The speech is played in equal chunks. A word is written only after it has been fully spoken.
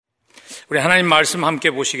우리 하나님 말씀 함께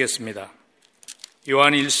보시겠습니다.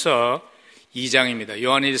 요한일서 2장입니다.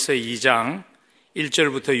 요한일서 2장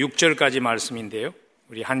 1절부터 6절까지 말씀인데요.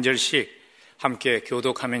 우리 한 절씩 함께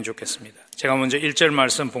교독하면 좋겠습니다. 제가 먼저 1절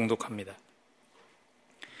말씀 봉독합니다.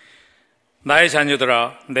 나의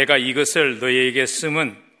자녀들아, 내가 이것을 너희에게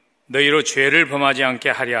쓰면 너희로 죄를 범하지 않게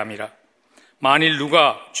하려 함이라. 만일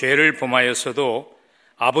누가 죄를 범하였어도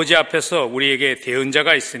아버지 앞에서 우리에게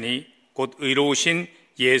대언자가 있으니 곧 의로우신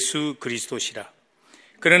예수 그리스도시라.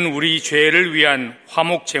 그는 우리 죄를 위한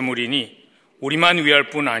화목 제물이니 우리만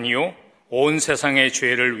위할 뿐 아니요 온 세상의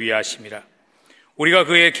죄를 위하심이라. 우리가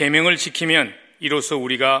그의 계명을 지키면 이로써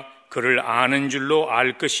우리가 그를 아는 줄로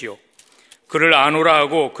알 것이요 그를 아노라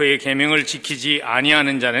하고 그의 계명을 지키지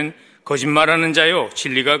아니하는 자는 거짓말하는 자요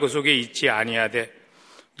진리가 그 속에 있지 아니하되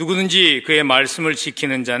누구든지 그의 말씀을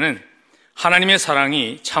지키는 자는 하나님의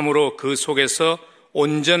사랑이 참으로 그 속에서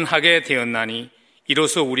온전하게 되었나니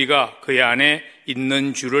이로써 우리가 그의 안에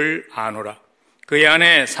있는 줄을 아노라. 그의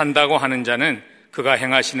안에 산다고 하는 자는 그가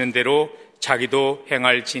행하시는 대로 자기도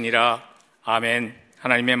행할지니라. 아멘.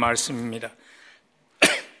 하나님의 말씀입니다.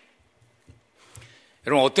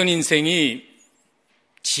 여러분, 어떤 인생이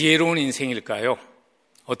지혜로운 인생일까요?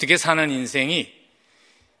 어떻게 사는 인생이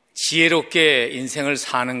지혜롭게 인생을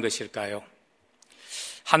사는 것일까요?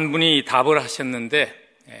 한 분이 답을 하셨는데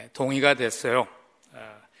동의가 됐어요.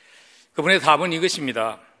 그분의 답은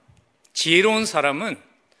이것입니다. 지혜로운 사람은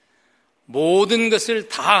모든 것을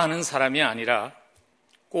다 아는 사람이 아니라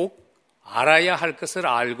꼭 알아야 할 것을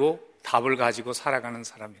알고 답을 가지고 살아가는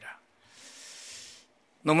사람이라.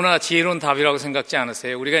 너무나 지혜로운 답이라고 생각지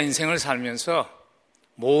않으세요? 우리가 인생을 살면서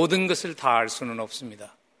모든 것을 다 알 수는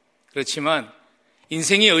없습니다. 그렇지만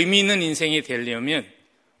인생이 의미 있는 인생이 되려면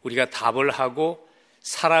우리가 답을 하고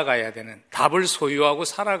살아가야 되는, 답을 소유하고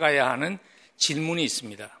살아가야 하는 질문이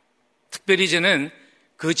있습니다. 특별히 저는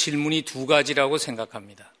그 질문이 두 가지라고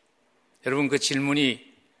생각합니다. 여러분, 그 질문이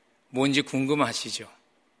뭔지 궁금하시죠?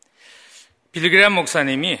 빌그레함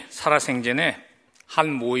목사님이 살아생전에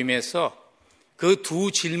한 모임에서 그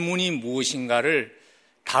두 질문이 무엇인가를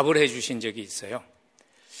답을 해 주신 적이 있어요.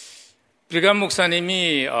 빌그레함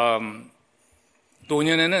목사님이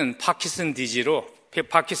노년에는 파킨슨 디지로,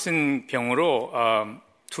 파킨슨 병으로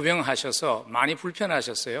투병하셔서 많이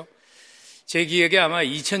불편하셨어요. 제 기억에 아마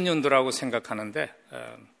 2000년도라고 생각하는데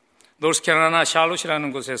노스캐롤라이나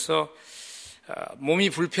샬롯이라는 곳에서 몸이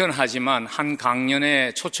불편하지만 한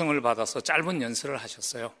강연에 초청을 받아서 짧은 연설을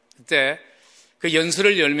하셨어요. 그때 그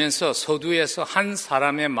연설을 열면서 서두에서 한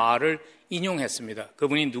사람의 말을 인용했습니다.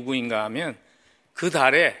 그분이 누구인가 하면 그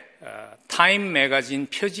달에 타임 매거진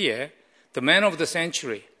표지에 The Man of the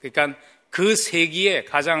Century, 그러니까 그 세기에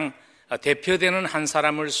가장 대표되는 한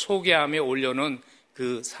사람을 소개하며 올려놓은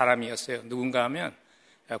그 사람이었어요. 누군가 하면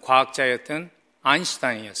과학자였던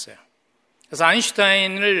아인슈타인이었어요. 그래서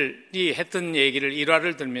아인슈타인이 했던 얘기를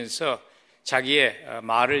일화를 들면서 자기의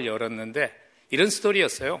말을 열었는데 이런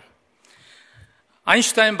스토리였어요.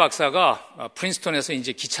 아인슈타인 박사가 프린스턴에서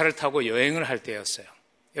이제 기차를 타고 여행을 할 때였어요.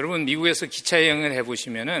 여러분, 미국에서 기차 여행을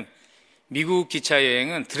해보시면은 미국 기차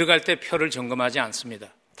여행은 들어갈 때 표를 점검하지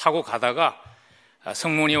않습니다. 타고 가다가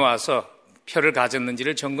성문이 와서 표를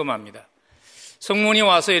가졌는지를 점검합니다. 성문이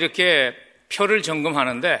와서 이렇게 표를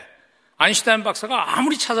점검하는데 아인슈타인 박사가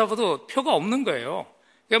아무리 찾아봐도 표가 없는 거예요.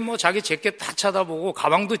 그러니까 뭐 자기 재킷 다 찾아보고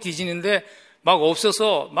가방도 뒤지는데 막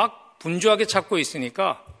없어서 막 분주하게 찾고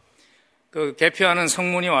있으니까 그 개표하는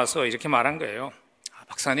성문이 와서 이렇게 말한 거예요.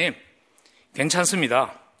 박사님,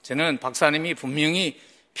 괜찮습니다. 저는 박사님이 분명히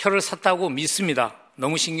표를 샀다고 믿습니다.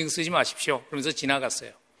 너무 신경 쓰지 마십시오. 그러면서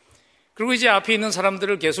지나갔어요. 그리고 이제 앞에 있는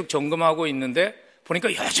사람들을 계속 점검하고 있는데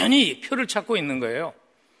보니까 여전히 표를 찾고 있는 거예요.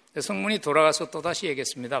 성문이 돌아가서 또다시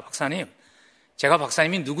얘기했습니다. 박사님, 제가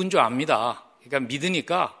박사님이 누군 줄 압니다. 그러니까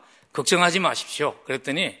믿으니까 걱정하지 마십시오.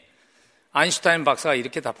 그랬더니 아인슈타인 박사가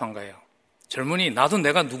이렇게 답한 거예요. 젊은이, 나도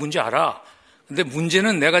내가 누군지 알아. 근데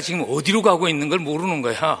문제는 내가 지금 어디로 가고 있는 걸 모르는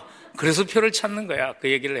거야. 그래서 표를 찾는 거야.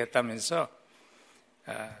 그 얘기를 했다면서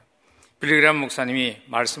빌리그람 목사님이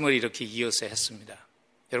말씀을 이렇게 이어서 했습니다.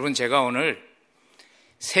 여러분, 제가 오늘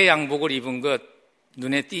새 양복을 입은 것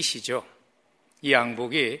눈에 띄시죠? 이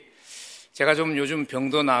양복이 제가 좀 요즘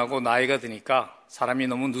병도 나고 나이가 드니까 사람이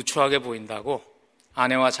너무 누추하게 보인다고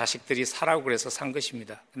아내와 자식들이 사라고 그래서 산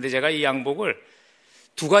것입니다. 근데 제가 이 양복을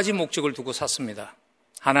두 가지 목적을 두고 샀습니다.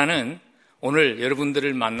 하나는 오늘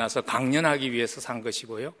여러분들을 만나서 강연하기 위해서 산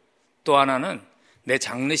것이고요. 또 하나는 내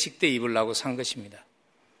장례식 때 입으려고 산 것입니다.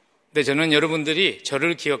 근데 저는 여러분들이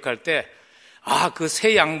저를 기억할 때 그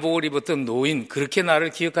새 양복을 입었던 노인, 그렇게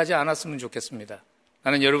나를 기억하지 않았으면 좋겠습니다.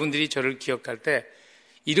 나는 여러분들이 저를 기억할 때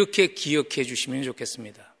이렇게 기억해 주시면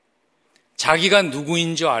좋겠습니다. 자기가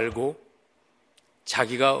누구인 줄 알고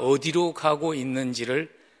자기가 어디로 가고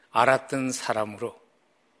있는지를 알았던 사람으로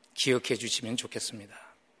기억해 주시면 좋겠습니다.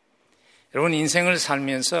 여러분, 인생을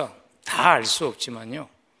살면서 다 알 수 없지만요,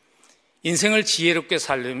 인생을 지혜롭게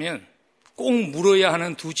살려면 꼭 물어야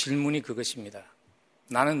하는 두 질문이 그것입니다.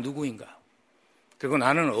 나는 누구인가? 그리고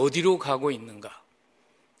나는 어디로 가고 있는가?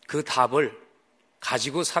 그 답을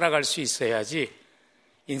가지고 살아갈 수 있어야지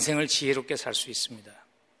인생을 지혜롭게 살 수 있습니다.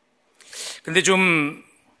 근데 좀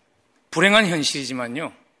불행한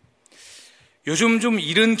현실이지만요, 요즘 좀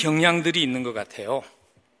이런 경향들이 있는 것 같아요.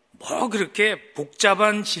 뭐 그렇게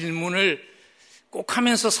복잡한 질문을 꼭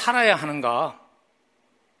하면서 살아야 하는가?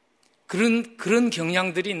 그런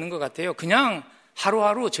경향들이 있는 것 같아요. 그냥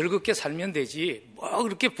하루하루 즐겁게 살면 되지, 뭐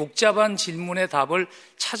그렇게 복잡한 질문의 답을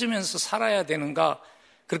찾으면서 살아야 되는가?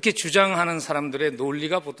 그렇게 주장하는 사람들의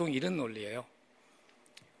논리가 보통 이런 논리예요.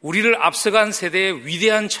 우리를 앞서간 세대의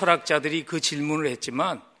위대한 철학자들이 그 질문을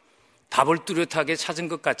했지만 답을 뚜렷하게 찾은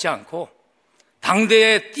것 같지 않고,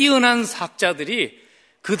 당대의 뛰어난 학자들이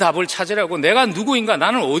그 답을 찾으라고 내가 누구인가,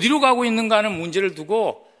 나는 어디로 가고 있는가 하는 문제를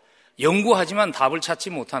두고 연구하지만 답을 찾지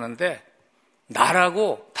못하는데,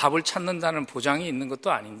 나라고 답을 찾는다는 보장이 있는 것도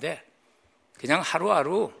아닌데 그냥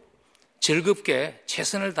하루하루 즐겁게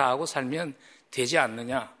최선을 다하고 살면 되지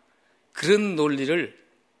않느냐, 그런 논리를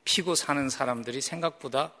피고 사는 사람들이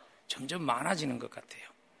생각보다 점점 많아지는 것 같아요.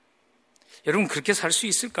 여러분, 그렇게 살 수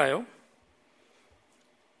있을까요?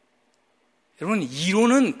 여러분,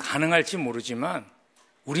 이론은 가능할지 모르지만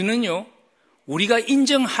우리는요, 우리가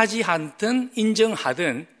인정하지 않든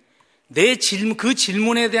인정하든 그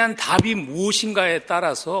질문에 대한 답이 무엇인가에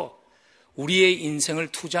따라서 우리의 인생을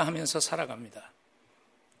투자하면서 살아갑니다.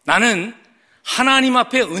 나는 하나님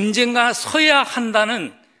앞에 언젠가 서야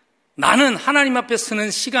한다는, 나는 하나님 앞에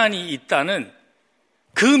서는 시간이 있다는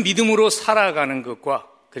그 믿음으로 살아가는 것과,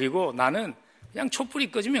 그리고 나는 그냥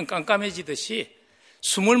촛불이 꺼지면 깜깜해지듯이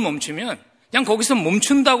숨을 멈추면 그냥 거기서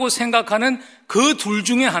멈춘다고 생각하는 그 둘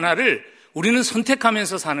중에 하나를 우리는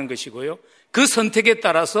선택하면서 사는 것이고요, 그 선택에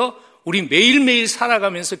따라서 우리 매일매일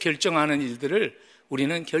살아가면서 결정하는 일들을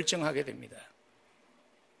우리는 결정하게 됩니다.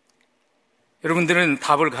 여러분들은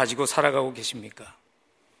답을 가지고 살아가고 계십니까?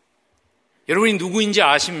 여러분이 누구인지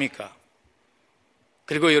아십니까?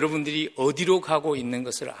 그리고 여러분들이 어디로 가고 있는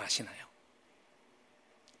것을 아시나요?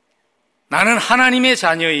 나는 하나님의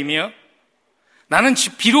자녀이며 나는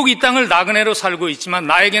비록 이 땅을 나그네로 살고 있지만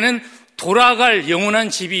나에게는 돌아갈 영원한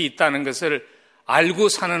집이 있다는 것을 알고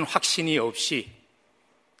사는 확신이 없이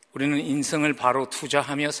우리는 인생을 바로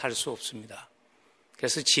투자하며 살 수 없습니다.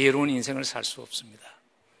 그래서 지혜로운 인생을 살 수 없습니다.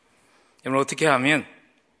 여러분, 어떻게 하면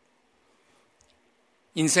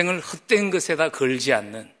인생을 헛된 것에다 걸지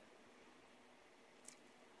않는,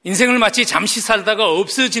 인생을 마치 잠시 살다가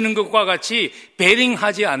없어지는 것과 같이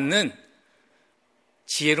베링하지 않는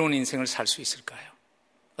지혜로운 인생을 살 수 있을까요?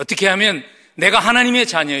 어떻게 하면 내가 하나님의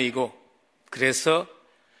자녀이고 그래서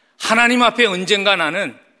하나님 앞에 언젠가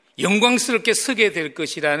나는 영광스럽게 서게 될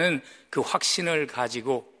것이라는 그 확신을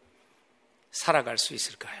가지고 살아갈 수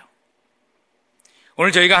있을까요?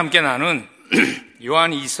 오늘 저희가 함께 나눈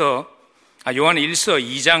요한 1서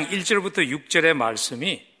 2장 1절부터 6절의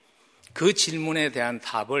말씀이 그 질문에 대한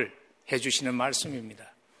답을 해주시는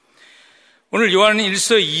말씀입니다. 오늘 요한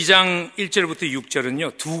 1서 2장 1절부터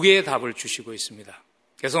 6절은요, 두 개의 답을 주시고 있습니다.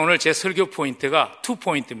 그래서 오늘 제 설교 포인트가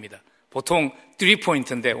 2포인트입니다. 보통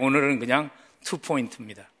 3포인트인데 오늘은 그냥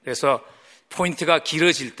 2포인트입니다. 그래서 포인트가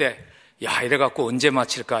길어질 때, 이래갖고 언제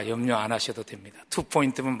마칠까 염려 안 하셔도 됩니다.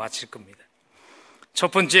 2포인트면 마칠 겁니다.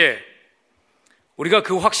 첫 번째, 우리가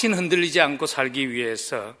그 확신 흔들리지 않고 살기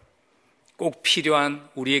위해서 꼭 필요한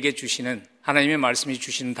우리에게 주시는, 하나님의 말씀이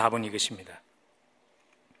주시는 답은 이것입니다.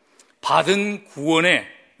 받은 구원의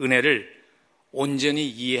은혜를 온전히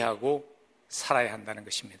이해하고 살아야 한다는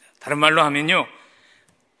것입니다. 다른 말로 하면요,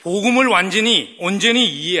 복음을 온전히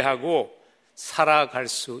이해하고 살아갈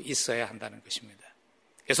수 있어야 한다는 것입니다.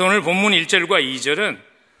 그래서 오늘 본문 1절과 2절은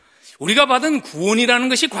우리가 받은 구원이라는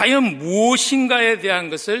것이 과연 무엇인가에 대한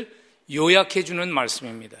것을 요약해 주는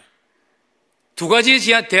말씀입니다. 두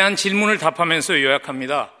가지에 대한 질문을 답하면서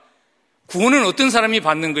요약합니다. 구원은 어떤 사람이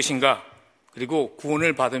받는 것인가? 그리고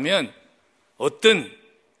구원을 받으면 어떤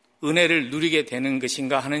은혜를 누리게 되는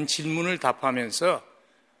것인가 하는 질문을 답하면서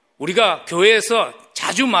우리가 교회에서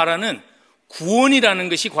자주 말하는 구원이라는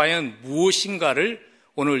것이 과연 무엇인가를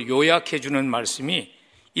오늘 요약해 주는 말씀이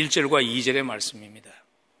 1절과 2절의 말씀입니다.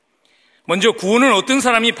 먼저 구원은 어떤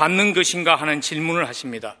사람이 받는 것인가 하는 질문을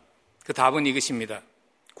하십니다. 그 답은 이것입니다.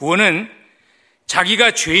 구원은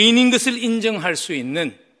자기가 죄인인 것을 인정할 수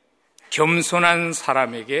있는 겸손한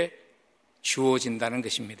사람에게 주어진다는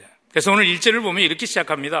것입니다. 그래서 오늘 1절을 보면 이렇게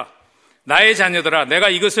시작합니다. 나의 자녀들아, 내가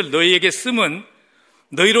이것을 너희에게 쓰면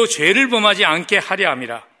너희로 죄를 범하지 않게 하려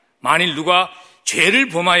함이라. 만일 누가 죄를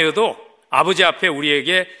범하여도 아버지 앞에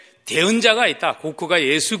우리에게 대언자가 있다. 곧 그가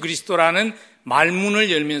예수 그리스도라는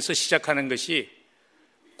말문을 열면서 시작하는 것이,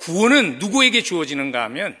 구원은 누구에게 주어지는가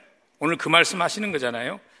하면 오늘 그 말씀 하시는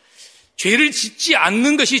거잖아요. 죄를 짓지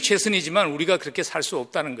않는 것이 최선이지만 우리가 그렇게 살 수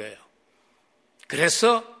없다는 거예요.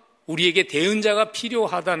 그래서 우리에게 대언자가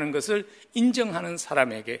필요하다는 것을 인정하는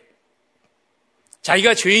사람에게,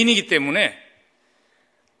 자기가 죄인이기 때문에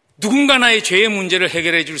누군가 나의 죄의 문제를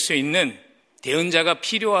해결해 줄 수 있는 대언자가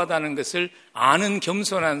필요하다는 것을 아는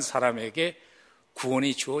겸손한 사람에게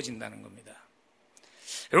구원이 주어진다는 겁니다.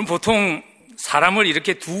 여러분, 보통 사람을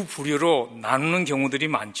이렇게 두 부류로 나누는 경우들이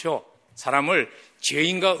많죠. 사람을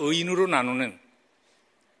죄인과 의인으로 나누는.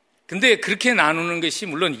 근데 그렇게 나누는 것이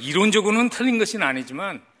물론 이론적으로는 틀린 것은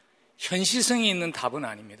아니지만 현실성이 있는 답은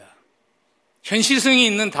아닙니다. 현실성이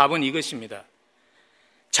있는 답은 이것입니다.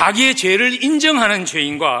 자기의 죄를 인정하는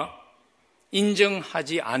죄인과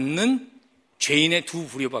인정하지 않는 죄인의 두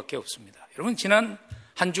부류밖에 없습니다. 여러분, 지난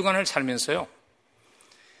한 주간을 살면서요,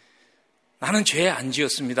 나는 죄 안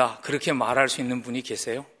지었습니다, 그렇게 말할 수 있는 분이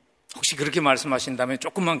계세요? 혹시 그렇게 말씀하신다면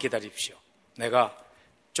조금만 기다리십시오. 내가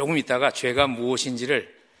조금 있다가 죄가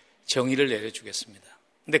무엇인지를 정의를 내려주겠습니다.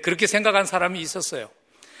 근데 그렇게 생각한 사람이 있었어요.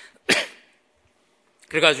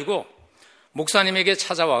 그래가지고 목사님에게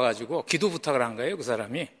찾아와가지고 기도 부탁을 한 거예요, 그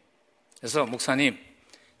사람이. 그래서 목사님,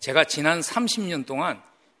 제가 지난 30년 동안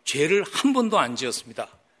죄를 한 번도 안 지었습니다.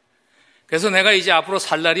 그래서 내가 이제 앞으로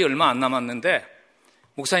살 날이 얼마 안 남았는데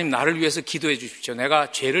목사님, 나를 위해서 기도해 주십시오.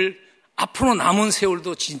 내가 죄를 앞으로 남은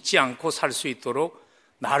세월도 짓지 않고 살 수 있도록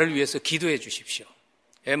나를 위해서 기도해 주십시오.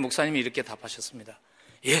 예, 목사님이 이렇게 답하셨습니다.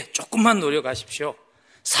 예, 조금만 노력하십시오.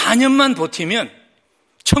 4년만 버티면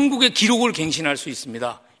천국의 기록을 갱신할 수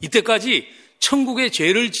있습니다. 이때까지 천국에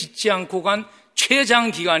죄를 짓지 않고 간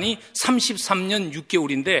최장 기간이 33년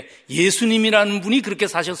 6개월인데 예수님이라는 분이 그렇게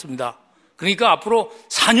사셨습니다. 그러니까 앞으로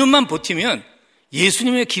 4년만 버티면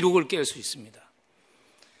예수님의 기록을 깰 수 있습니다.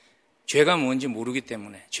 죄가 뭔지 모르기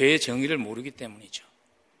때문에, 죄의 정의를 모르기 때문이죠.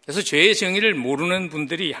 그래서 죄의 정의를 모르는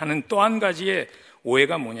분들이 하는 또 한 가지의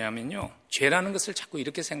오해가 뭐냐면요, 죄라는 것을 자꾸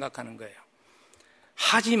이렇게 생각하는 거예요.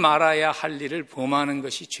 하지 말아야 할 일을 범하는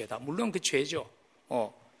것이 죄다. 물론 그 죄죠.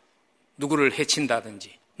 누구를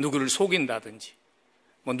해친다든지, 누구를 속인다든지,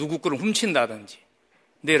 누구 거를 훔친다든지.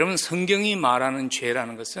 근데 여러분, 성경이 말하는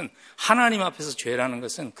죄라는 것은, 하나님 앞에서 죄라는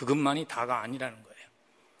것은 그것만이 다가 아니라는 거예요.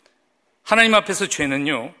 하나님 앞에서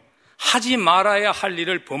죄는요, 하지 말아야 할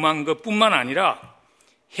일을 범한 것뿐만 아니라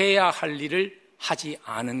해야 할 일을 하지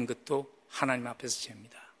않은 것도 하나님 앞에서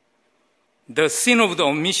죄입니다. The sin of the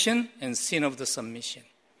omission and sin of the submission.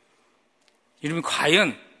 여러분,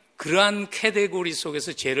 과연 그러한 카테고리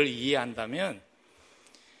속에서 죄를 이해한다면,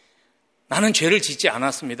 나는 죄를 짓지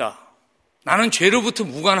않았습니다, 나는 죄로부터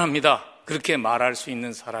무관합니다, 그렇게 말할 수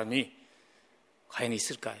있는 사람이 과연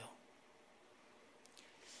있을까요?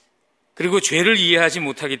 그리고 죄를 이해하지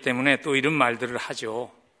못하기 때문에 또 이런 말들을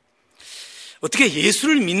하죠. 어떻게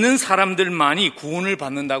예수를 믿는 사람들만이 구원을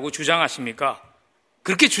받는다고 주장하십니까?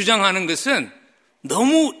 그렇게 주장하는 것은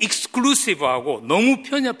너무 익스클루시브하고 너무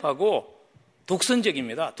편협하고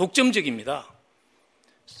독선적입니다. 독점적입니다.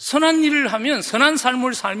 선한 일을 하면, 선한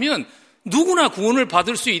삶을 살면 누구나 구원을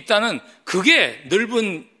받을 수 있다는, 그게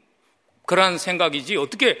넓은 그런 생각이지,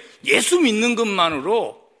 어떻게 예수 믿는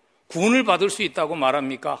것만으로 구원을 받을 수 있다고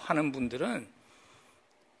말합니까? 하는 분들은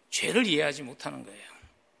죄를 이해하지 못하는 거예요.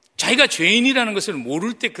 자기가 죄인이라는 것을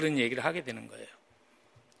모를 때 그런 얘기를 하게 되는 거예요.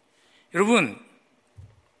 여러분,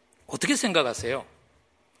 어떻게 생각하세요?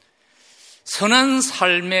 선한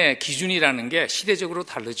삶의 기준이라는 게 시대적으로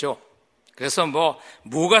다르죠. 그래서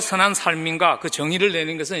뭐가 선한 삶인가, 그 정의를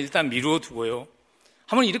내는 것은 일단 미루어 두고요.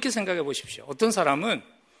 한번 이렇게 생각해 보십시오. 어떤 사람은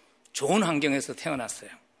좋은 환경에서 태어났어요.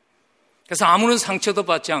 그래서 아무런 상처도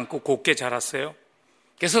받지 않고 곱게 자랐어요.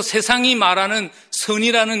 그래서 세상이 말하는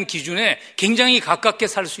선이라는 기준에 굉장히 가깝게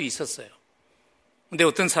살 수 있었어요. 그런데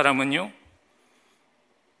어떤 사람은요,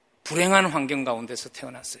 불행한 환경 가운데서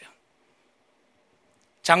태어났어요.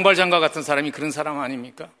 장발장과 같은 사람이 그런 사람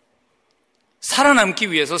아닙니까?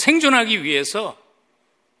 살아남기 위해서, 생존하기 위해서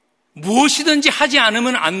무엇이든지 하지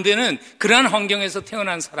않으면 안 되는 그러한 환경에서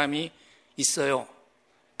태어난 사람이 있어요.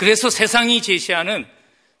 그래서 세상이 제시하는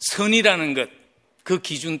선이라는 것, 그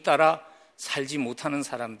기준 따라 살지 못하는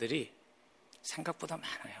사람들이 생각보다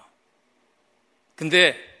많아요.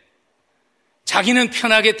 근데 자기는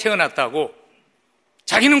편하게 태어났다고,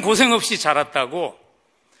 자기는 고생 없이 자랐다고,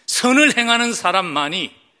 선을 행하는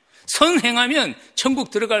사람만이, 선 행하면 천국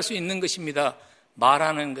들어갈 수 있는 것입니다,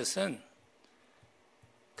 말하는 것은,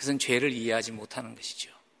 그것은 죄를 이해하지 못하는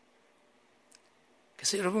것이죠.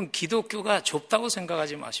 그래서 여러분, 기독교가 좁다고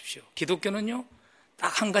생각하지 마십시오. 기독교는요,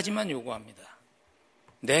 딱 한 가지만 요구합니다.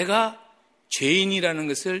 내가 죄인이라는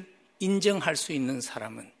것을 인정할 수 있는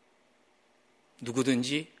사람은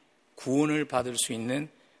누구든지 구원을 받을 수 있는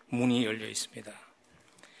문이 열려 있습니다.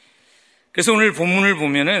 그래서 오늘 본문을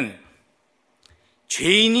보면은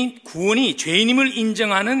구원이 죄인임을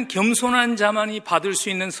인정하는 겸손한 자만이 받을 수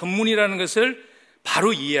있는 선물이라는 것을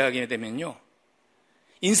바로 이해하게 되면요,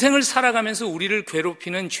 인생을 살아가면서 우리를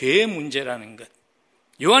괴롭히는 죄의 문제라는 것,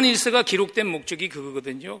 요한일서가 기록된 목적이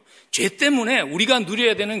그거거든요. 죄 때문에 우리가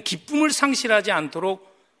누려야 되는 기쁨을 상실하지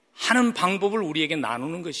않도록 하는 방법을 우리에게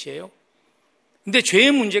나누는 것이에요. 근데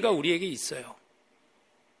죄의 문제가 우리에게 있어요.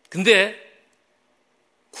 근데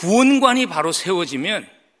구원관이 바로 세워지면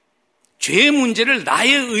죄의 문제를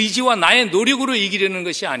나의 의지와 나의 노력으로 이기려는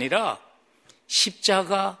것이 아니라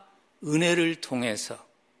십자가 은혜를 통해서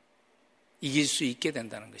이길 수 있게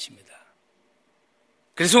된다는 것입니다.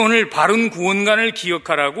 그래서 오늘 바른 구원관을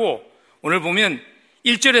기억하라고 오늘 보면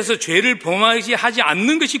 1절에서 죄를 범하지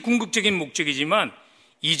않는 것이 궁극적인 목적이지만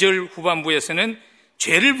 2절 후반부에서는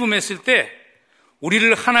죄를 범했을 때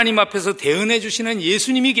우리를 하나님 앞에서 대언해 주시는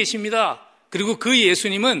예수님이 계십니다. 그리고 그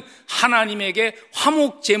예수님은 하나님에게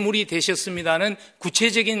화목제물이 되셨습니다는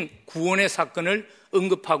구체적인 구원의 사건을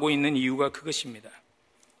언급하고 있는 이유가 그것입니다.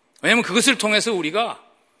 왜냐하면 그것을 통해서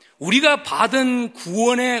우리가 받은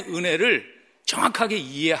구원의 은혜를 정확하게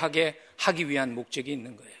이해하게 하기 위한 목적이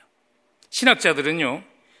있는 거예요. 신학자들은요,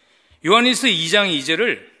 요한일서 2장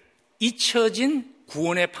 2절을 잊혀진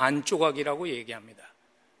구원의 반조각이라고 얘기합니다.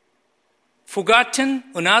 Forgotten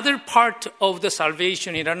another part of the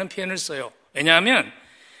salvation이라는 표현을 써요. 왜냐하면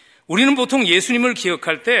우리는 보통 예수님을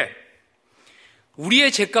기억할 때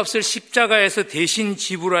우리의 죄값을 십자가에서 대신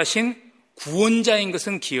지불하신 구원자인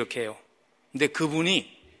것은 기억해요. 근데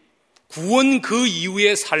그분이 구원 그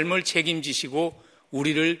이후의 삶을 책임지시고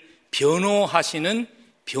우리를 변호하시는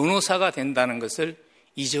변호사가 된다는 것을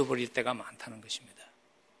잊어버릴 때가 많다는 것입니다.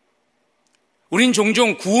 우린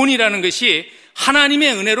종종 구원이라는 것이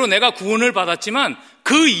하나님의 은혜로 내가 구원을 받았지만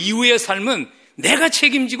그 이후의 삶은 내가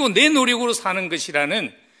책임지고 내 노력으로 사는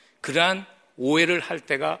것이라는 그러한 오해를 할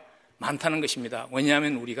때가 많다는 것입니다.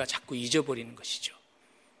 왜냐하면 우리가 자꾸 잊어버리는 것이죠.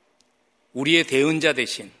 우리의 대언자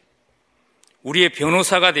대신, 우리의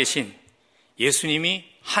변호사가 대신 예수님이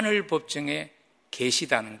하늘 법정에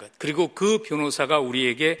계시다는 것, 그리고 그 변호사가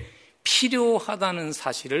우리에게 필요하다는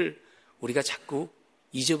사실을 우리가 자꾸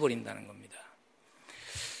잊어버린다는 겁니다.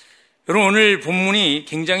 여러분, 오늘 본문이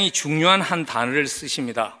굉장히 중요한 한 단어를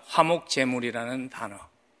쓰십니다. 화목제물이라는 단어.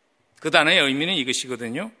 그 단어의 의미는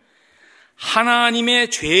이것이거든요. 하나님의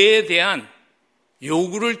죄에 대한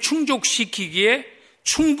요구를 충족시키기에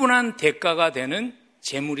충분한 대가가 되는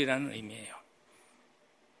제물이라는 의미예요.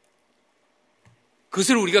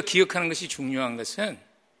 그것을 우리가 기억하는 것이 중요한 것은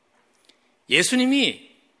예수님이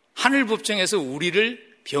하늘 법정에서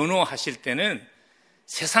우리를 변호하실 때는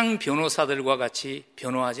세상 변호사들과 같이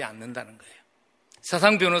변호하지 않는다는 거예요.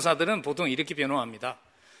 세상 변호사들은 보통 이렇게 변호합니다.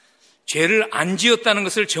 죄를 안 지었다는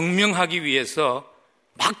것을 증명하기 위해서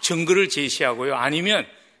막 증거를 제시하고요. 아니면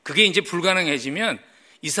그게 이제 불가능해지면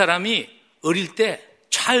이 사람이 어릴 때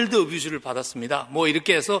차일드 어뷰즈를 받았습니다. 뭐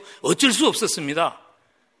이렇게 해서 어쩔 수 없었습니다.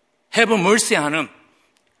 Have mercy 하는,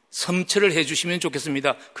 섬처를 해주시면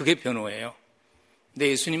좋겠습니다. 그게 변호예요. 근데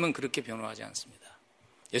예수님은 그렇게 변호하지 않습니다.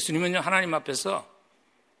 예수님은요, 하나님 앞에서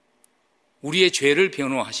우리의 죄를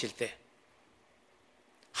변호하실 때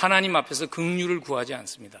하나님 앞에서 긍휼을 구하지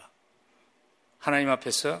않습니다. 하나님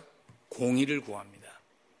앞에서 공의를 구합니다.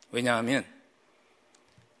 왜냐하면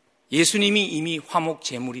예수님이 이미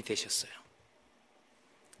화목제물이 되셨어요.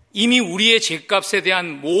 이미 우리의 죄값에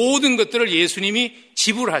대한 모든 것들을 예수님이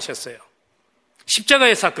지불하셨어요.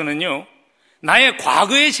 십자가의 사건은요, 나의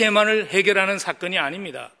과거의 죄만을 해결하는 사건이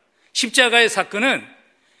아닙니다. 십자가의 사건은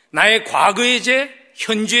나의 과거의 죄,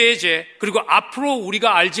 현재의 죄, 그리고 앞으로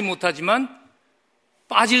우리가 알지 못하지만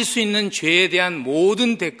빠질 수 있는 죄에 대한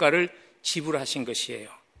모든 대가를 지불하신 것이에요.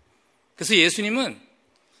 그래서 예수님은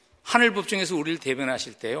하늘 법정에서 우리를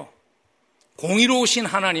대변하실 때요, 공의로우신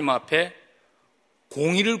하나님 앞에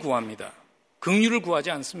공의를 구합니다. 긍휼을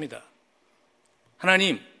구하지 않습니다.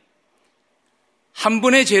 하나님, 한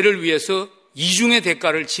번의 죄를 위해서 이중의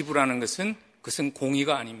대가를 지불하는 것은 그것은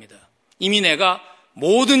공의가 아닙니다. 이미 내가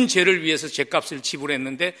모든 죄를 위해서 죄값을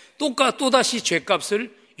지불했는데 또다시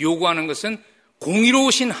죄값을 요구하는 것은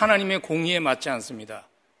공의로우신 하나님의 공의에 맞지 않습니다.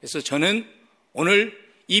 그래서 저는 오늘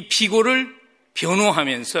이 피고를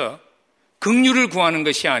변호하면서 긍휼을 구하는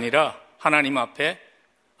것이 아니라 하나님 앞에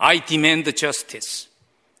I demand justice,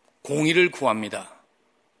 공의를 구합니다.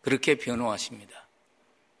 그렇게 변호하십니다.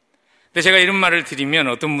 근데 제가 이런 말을 드리면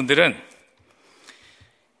어떤 분들은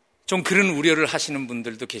좀 그런 우려를 하시는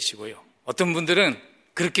분들도 계시고요. 어떤 분들은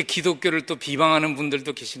그렇게 기독교를 또 비방하는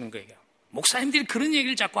분들도 계시는 거예요. 목사님들이 그런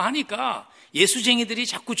얘기를 자꾸 하니까 예수쟁이들이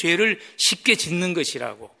자꾸 죄를 쉽게 짓는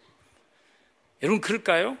것이라고. 여러분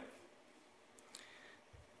그럴까요?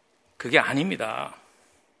 그게 아닙니다.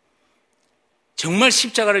 정말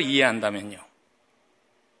십자가를 이해한다면요.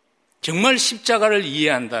 정말 십자가를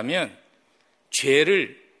이해한다면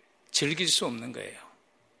죄를 즐길 수 없는 거예요.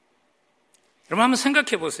 여러분 한번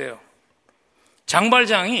생각해 보세요.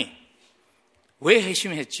 장발장이 왜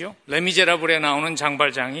회심했죠? 레미제라블에 나오는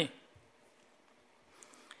장발장이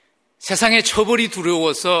세상의 처벌이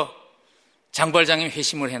두려워서 장발장이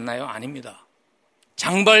회심을 했나요? 아닙니다.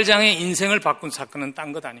 장발장의 인생을 바꾼 사건은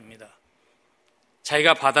딴 것 아닙니다.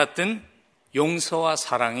 자기가 받았던 용서와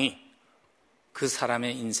사랑이 그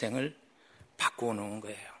사람의 인생을 바꾸어 놓은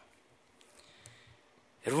거예요.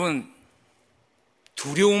 여러분,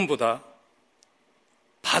 두려움보다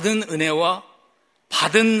받은 은혜와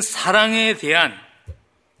받은 사랑에 대한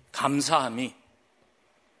감사함이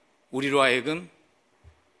우리로 하여금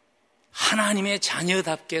하나님의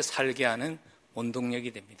자녀답게 살게 하는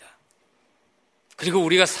원동력이 됩니다. 그리고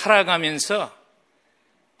우리가 살아가면서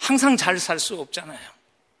항상 잘 살 수 없잖아요.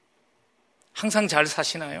 항상 잘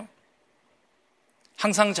사시나요?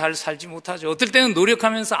 항상 잘 살지 못하죠. 어떨 때는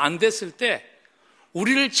노력하면서 안 됐을 때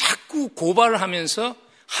우리를 자꾸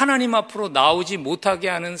고발하면서 하나님 앞으로 나오지 못하게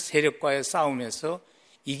하는 세력과의 싸움에서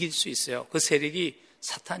이길 수 있어요. 그 세력이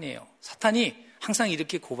사탄이에요. 사탄이 항상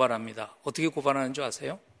이렇게 고발합니다. 어떻게 고발하는 줄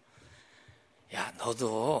아세요? 야,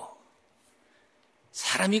 너도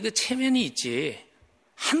사람이 그 체면이 있지.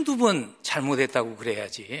 한두 번 잘못했다고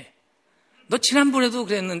그래야지. 너 지난번에도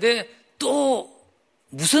그랬는데 또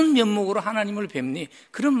무슨 면목으로 하나님을 뵙니?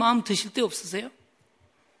 그런 마음 드실 때 없으세요?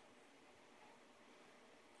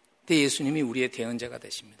 근데 예수님이 우리의 대언자가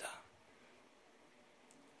되십니다.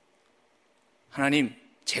 하나님,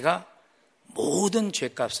 제가 모든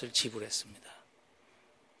죄값을 지불했습니다.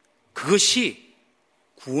 그것이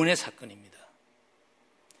구원의 사건입니다.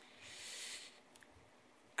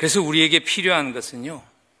 그래서 우리에게 필요한 것은요,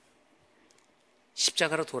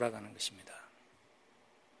 십자가로 돌아가는 것입니다.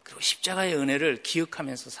 그리고 십자가의 은혜를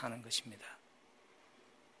기억하면서 사는 것입니다.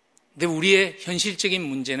 근데 우리의 현실적인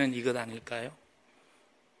문제는 이것 아닐까요?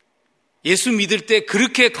 예수 믿을 때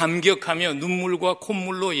그렇게 감격하며 눈물과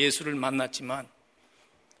콧물로 예수를 만났지만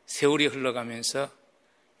세월이 흘러가면서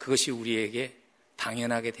그것이 우리에게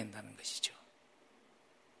당연하게 된다는 것이죠.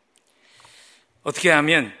 어떻게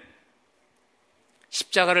하면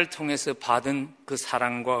십자가를 통해서 받은 그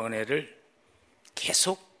사랑과 은혜를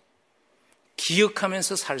계속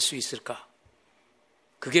기억하면서 살 수 있을까?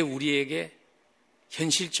 그게 우리에게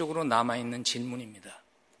현실적으로 남아있는 질문입니다.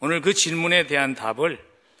 오늘 그 질문에 대한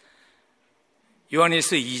답을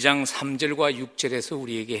요한일서 2장 3절과 6절에서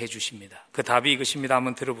우리에게 해주십니다. 그 답이 이것입니다.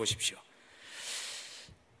 한번 들어보십시오.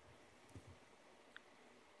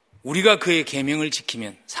 우리가 그의 계명을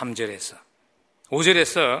지키면 3절에서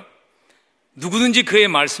 5절에서 누구든지 그의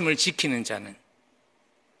말씀을 지키는 자는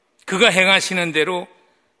그가 행하시는 대로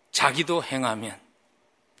자기도 행하면,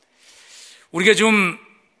 우리가 좀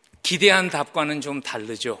기대한 답과는 좀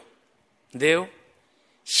다르죠. 근데요,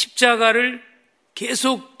 십자가를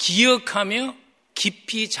계속 기억하며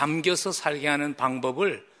깊이 잠겨서 살게 하는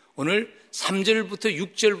방법을 오늘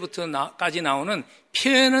 3절부터 6절부터까지 나오는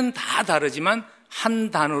표현은 다 다르지만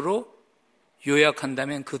한 단어로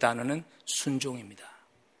요약한다면 그 단어는 순종입니다.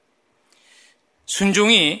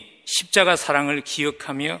 순종이 십자가 사랑을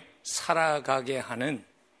기억하며 살아가게 하는,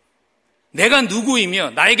 내가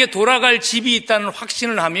누구이며 나에게 돌아갈 집이 있다는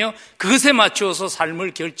확신을 하며 그것에 맞추어서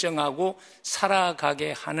삶을 결정하고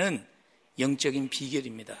살아가게 하는 영적인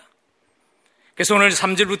비결입니다. 그래서 오늘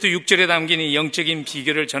 3절부터 6절에 담긴 이 영적인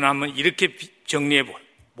비결을 저는 한번 이렇게 정리해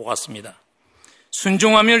보았습니다.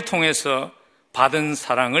 순종함을 통해서 받은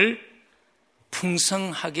사랑을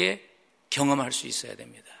풍성하게 경험할 수 있어야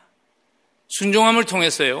됩니다. 순종함을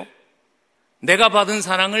통해서요, 내가 받은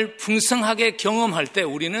사랑을 풍성하게 경험할 때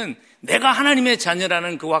우리는 내가 하나님의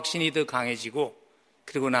자녀라는 그 확신이 더 강해지고,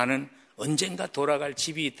 그리고 나는 언젠가 돌아갈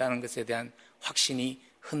집이 있다는 것에 대한 확신이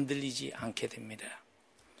흔들리지 않게 됩니다.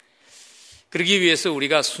 그러기 위해서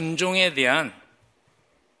우리가 순종에 대한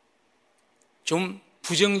좀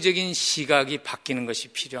부정적인 시각이 바뀌는 것이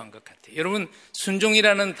필요한 것 같아요. 여러분,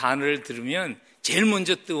 순종이라는 단어를 들으면 제일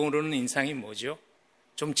먼저 떠오르는 인상이 뭐죠?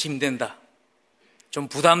 좀 짐된다, 좀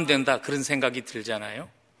부담된다, 그런 생각이 들잖아요.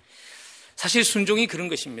 사실 순종이 그런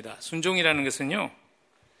것입니다. 순종이라는 것은요,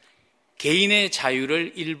 개인의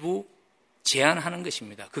자유를 일부 제한하는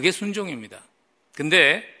것입니다. 그게 순종입니다.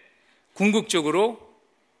 근데 궁극적으로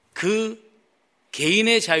그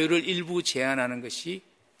개인의 자유를 일부 제한하는 것이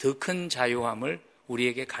더 큰 자유함을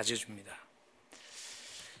우리에게 가져줍니다.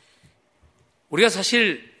 우리가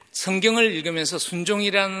사실 성경을 읽으면서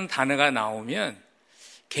순종이라는 단어가 나오면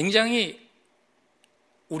굉장히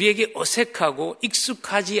우리에게 어색하고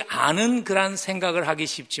익숙하지 않은 그런 생각을 하기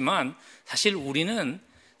쉽지만 사실 우리는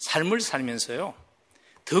삶을 살면서요,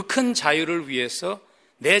 더 큰 자유를 위해서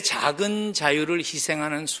내 작은 자유를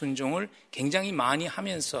희생하는 순종을 굉장히 많이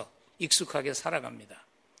하면서 익숙하게 살아갑니다.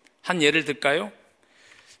 한 예를 들까요?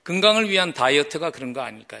 건강을 위한 다이어트가 그런 거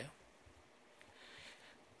아닐까요?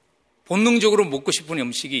 본능적으로 먹고 싶은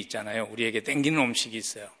음식이 있잖아요. 우리에게 땡기는 음식이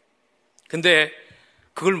있어요. 근데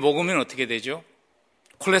그걸 먹으면 어떻게 되죠?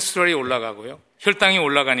 콜레스테롤이 올라가고요. 혈당이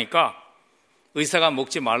올라가니까 의사가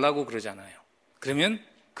먹지 말라고 그러잖아요. 그러면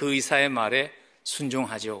그 의사의 말에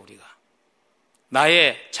순종하죠, 우리가.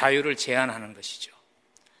 나의 자유를 제한하는 것이죠.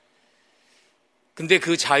 근데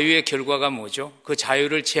그 자유의 결과가 뭐죠? 그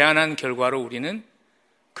자유를 제한한 결과로 우리는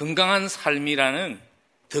건강한 삶이라는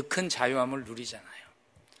더 큰 자유함을 누리잖아요.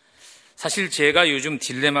 사실 제가 요즘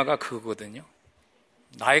딜레마가 그거거든요.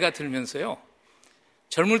 나이가 들면서요,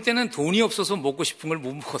 젊을 때는 돈이 없어서 먹고 싶은 걸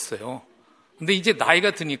못 먹었어요. 근데 이제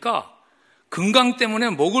나이가 드니까 건강 때문에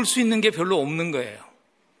먹을 수 있는 게 별로 없는 거예요.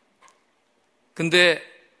 근데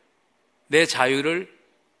내 자유를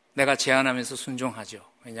내가 제한하면서 순종하죠.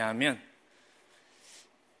 왜냐하면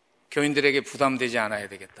교인들에게 부담되지 않아야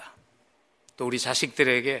되겠다. 또 우리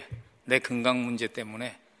자식들에게 내 건강 문제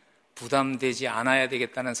때문에 부담되지 않아야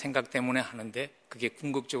되겠다는 생각 때문에 하는데 그게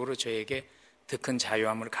궁극적으로 저에게 더 큰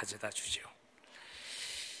자유함을 가져다 주죠.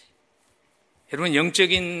 여러분,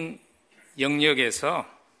 영적인 영역에서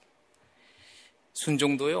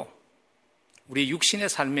순종도요, 우리 육신의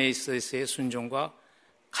삶에 있어서의 순종과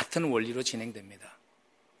같은 원리로 진행됩니다.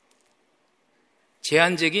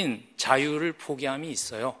 제한적인 자유를 포기함이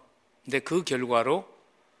있어요. 근데 그 결과로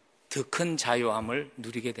더 큰 자유함을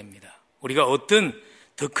누리게 됩니다. 우리가 어떤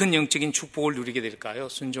더 큰 영적인 축복을 누리게 될까요?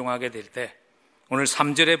 순종하게 될 때. 오늘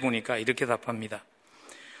 3절에 보니까 이렇게 답합니다.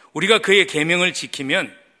 우리가 그의 계명을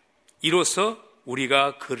지키면 이로써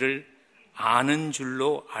우리가 그를 아는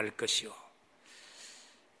줄로 알 것이요.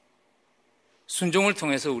 순종을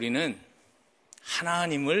통해서 우리는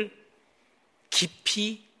하나님을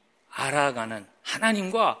깊이 알아가는,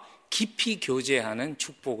 하나님과 깊이 교제하는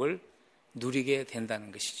축복을 누리게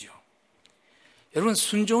된다는 것이죠. 여러분,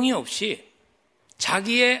 순종이 없이,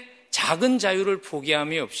 자기의 작은 자유를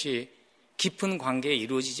포기함이 없이 깊은 관계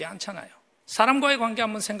이루어지지 않잖아요. 사람과의 관계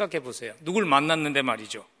한번 생각해 보세요. 누굴 만났는데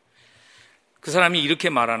말이죠. 그 사람이 이렇게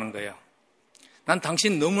말하는 거예요. 난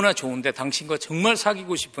당신 너무나 좋은데, 당신과 정말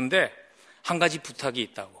사귀고 싶은데 한 가지 부탁이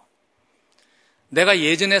있다고. 내가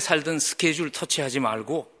예전에 살던 스케줄 터치하지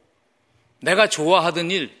말고 내가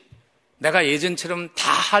좋아하던 일, 내가 예전처럼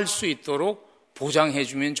다 할 수 있도록 보장해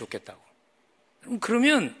주면 좋겠다고.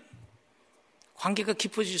 그러면 관계가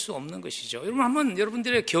깊어질 수 없는 것이죠. 여러분, 한번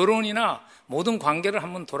여러분들의 결혼이나 모든 관계를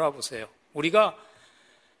한번 돌아보세요. 우리가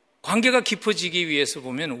관계가 깊어지기 위해서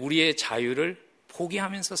보면 우리의 자유를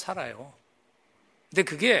포기하면서 살아요. 근데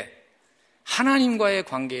그게 하나님과의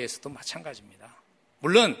관계에서도 마찬가지입니다.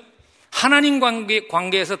 물론 하나님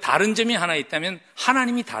관계에서 다른 점이 하나 있다면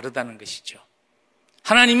하나님이 다르다는 것이죠.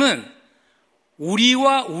 하나님은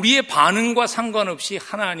우리와 우리의 반응과 상관없이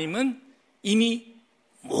하나님은 이미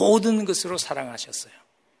모든 것으로 사랑하셨어요.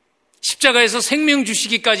 십자가에서 생명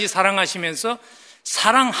주시기까지 사랑하시면서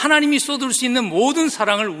하나님이 쏟을 수 있는 모든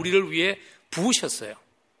사랑을 우리를 위해 부으셨어요.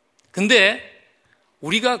 근데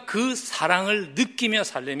우리가 그 사랑을 느끼며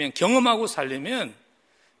살려면, 경험하고 살려면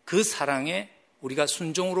그 사랑에 우리가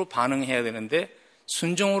순종으로 반응해야 되는데,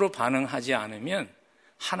 순종으로 반응하지 않으면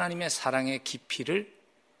하나님의 사랑의 깊이를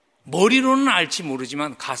머리로는 알지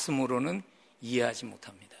모르지만 가슴으로는 이해하지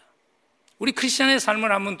못합니다. 우리 크리스찬의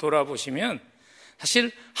삶을 한번 돌아보시면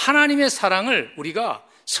사실 하나님의 사랑을 우리가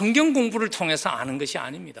성경 공부를 통해서 아는 것이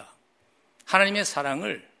아닙니다. 하나님의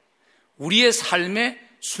사랑을 우리의 삶의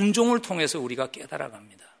순종을 통해서 우리가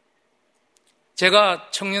깨달아갑니다. 제가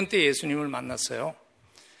청년 때 예수님을 만났어요.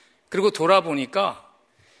 그리고 돌아보니까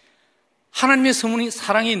하나님의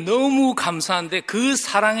사랑이 너무 감사한데 그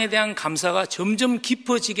사랑에 대한 감사가 점점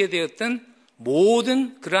깊어지게 되었던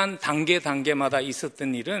모든 그러한 단계마다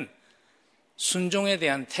있었던 일은 순종에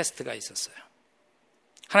대한 테스트가 있었어요.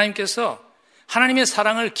 하나님께서 하나님의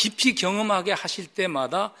사랑을 깊이 경험하게 하실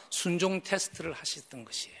때마다 순종 테스트를 하셨던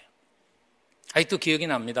것이에요. 아직도 기억이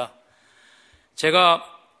납니다. 제가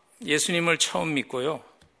예수님을 처음 믿고요.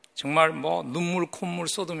 정말 눈물 콧물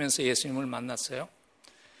쏟으면서 예수님을 만났어요.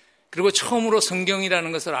 그리고 처음으로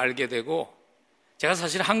성경이라는 것을 알게 되고, 제가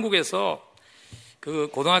사실 한국에서 그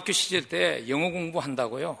고등학교 시절 때 영어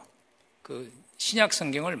공부한다고요. 신약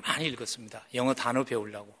성경을 많이 읽었습니다. 영어 단어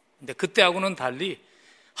배우려고. 근데 그때하고는 달리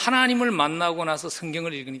하나님을 만나고 나서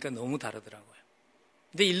성경을 읽으니까 너무 다르더라고요.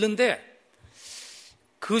 근데 읽는데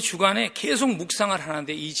그 주간에 계속 묵상을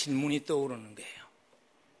하는데 이 질문이 떠오르는 거예요.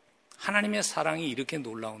 하나님의 사랑이 이렇게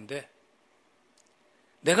놀라운데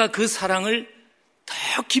내가 그 사랑을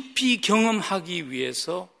더 깊이 경험하기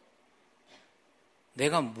위해서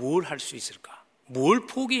내가 뭘 할 수 있을까? 뭘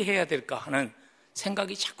포기해야 될까 하는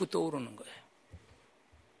생각이 자꾸 떠오르는 거예요.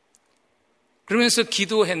 그러면서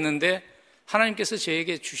기도했는데 하나님께서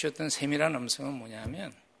저에게 주셨던 세밀한 음성은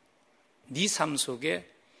뭐냐면 네 삶 속에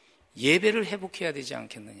예배를 회복해야 되지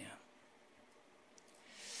않겠느냐.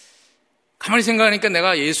 가만히 생각하니까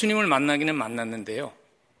내가 예수님을 만나기는 만났는데요.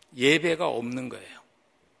 예배가 없는 거예요.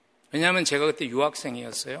 왜냐하면 제가 그때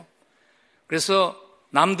유학생이었어요. 그래서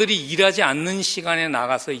남들이 일하지 않는 시간에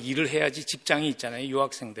나가서 일을 해야지 직장이 있잖아요.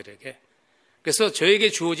 유학생들에게. 그래서 저에게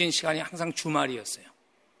주어진 시간이 항상 주말이었어요.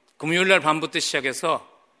 금요일날 밤부터 시작해서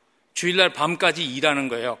주일날 밤까지 일하는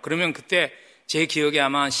거예요. 그러면 그때 제 기억에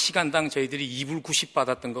아마 시간당 저희들이 2불 90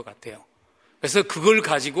 받았던 것 같아요. 그래서 그걸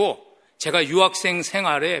가지고 제가 유학생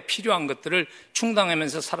생활에 필요한 것들을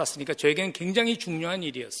충당하면서 살았으니까 저에게는 굉장히 중요한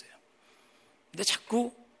일이었어요. 근데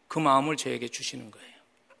자꾸 그 마음을 저에게 주시는 거예요.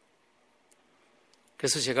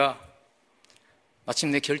 그래서 제가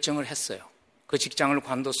마침내 결정을 했어요. 그 직장을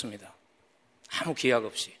관뒀습니다. 아무 기약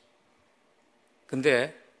없이.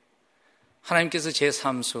 근데 하나님께서 제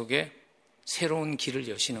삶 속에 새로운 길을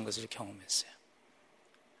여시는 것을 경험했어요.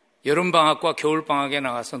 여름방학과 겨울방학에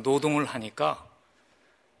나가서 노동을 하니까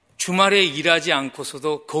주말에 일하지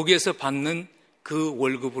않고서도 거기에서 받는 그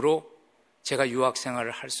월급으로 제가 유학생활을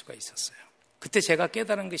할 수가 있었어요. 그때 제가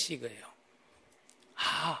깨달은 것이 이거예요.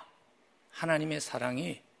 하나님의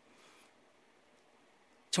사랑이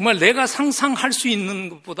정말 내가 상상할 수 있는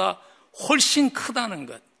것보다 훨씬 크다는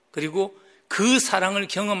것, 그리고 그 사랑을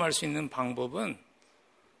경험할 수 있는 방법은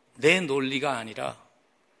내 논리가 아니라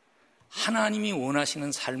하나님이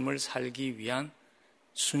원하시는 삶을 살기 위한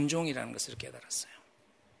순종이라는 것을 깨달았어요.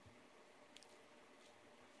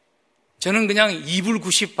 저는 그냥 2불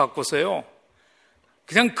 90 받고서요,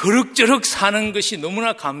 그냥 그럭저럭 사는 것이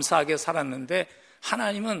너무나 감사하게 살았는데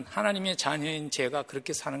하나님은 하나님의 자녀인 제가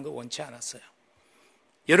그렇게 사는 거 원치 않았어요.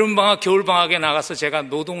 여름방학, 겨울방학에 나가서 제가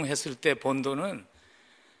노동했을 때 번 돈은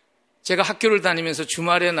제가 학교를 다니면서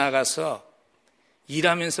주말에 나가서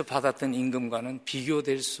일하면서 받았던 임금과는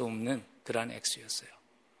비교될 수 없는 그러한 액수였어요.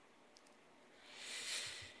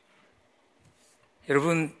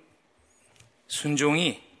 여러분,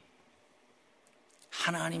 순종이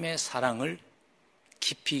하나님의 사랑을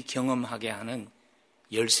깊이 경험하게 하는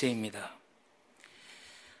열쇠입니다.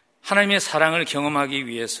 하나님의 사랑을 경험하기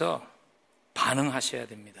위해서 반응하셔야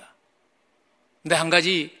됩니다. 근데 한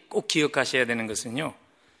가지 꼭 기억하셔야 되는 것은요,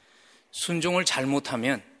 순종을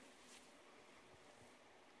잘못하면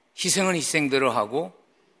희생은 희생대로 하고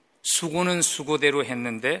수고는 수고대로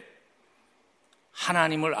했는데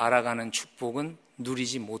하나님을 알아가는 축복은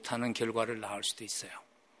누리지 못하는 결과를 낳을 수도 있어요.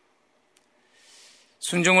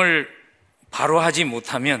 순종을 바로 하지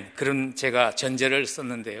못하면, 그런 제가 전제를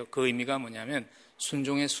썼는데요. 그 의미가 뭐냐면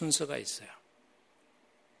순종의 순서가 있어요.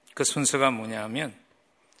 그 순서가 뭐냐면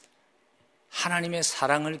하나님의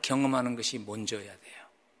사랑을 경험하는 것이 먼저여야 돼요.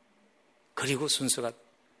 그리고 순서가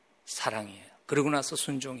사랑이에요. 그러고 나서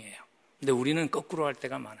순종이에요. 근데 우리는 거꾸로 할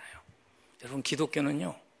때가 많아요. 여러분,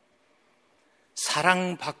 기독교는요,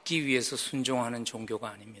 사랑받기 위해서 순종하는 종교가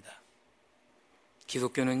아닙니다.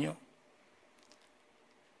 기독교는요,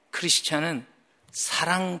 크리스찬은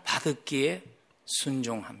사랑받았기에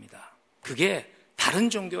순종합니다. 그게 다른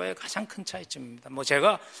종교와의 가장 큰 차이점입니다.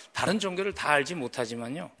 제가 다른 종교를 다 알지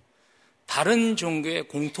못하지만요, 다른 종교의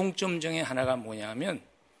공통점 중에 하나가 뭐냐면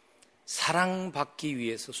사랑받기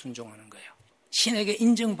위해서 순종하는 거예요. 신에게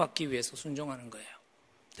인정받기 위해서 순종하는 거예요.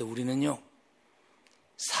 근데 우리는요,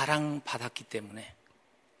 사랑받았기 때문에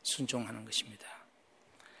순종하는 것입니다.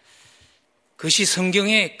 그것이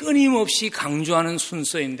성경에 끊임없이 강조하는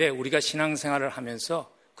순서인데 우리가 신앙생활을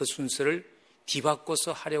하면서 그 순서를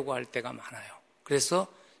뒤바꿔서 하려고 할 때가 많아요.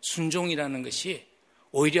 그래서 순종이라는 것이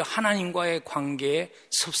오히려 하나님과의 관계에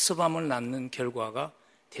섭섭함을 낳는 결과가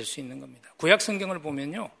될 수 있는 겁니다. 구약 성경을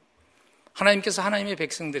보면요, 하나님께서 하나님의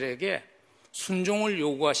백성들에게 순종을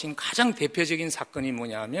요구하신 가장 대표적인 사건이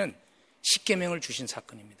뭐냐 하면 십계명을 주신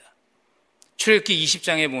사건입니다. 출애굽기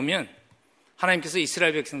 20장에 보면 하나님께서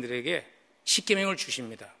이스라엘 백성들에게 십계명을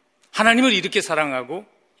주십니다. 하나님을 이렇게 사랑하고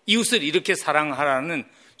이웃을 이렇게 사랑하라는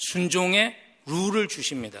순종의 룰을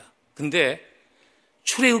주십니다. 근데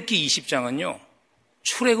출애굽기 20장은요,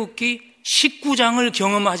 출애굽기 19장을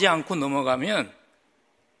경험하지 않고 넘어가면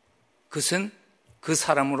그것은 그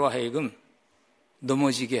사람으로 하여금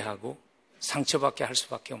넘어지게 하고 상처받게 할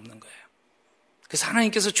수밖에 없는 거예요. 그래서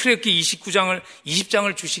하나님께서 출애굽기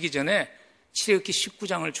 20장을 주시기 전에 출애굽기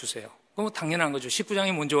 19장을 주세요. 그건 당연한 거죠.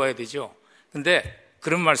 19장이 먼저 와야 되죠. 근데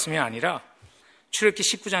그런 말씀이 아니라 출애굽기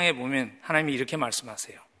 19장에 보면 하나님이 이렇게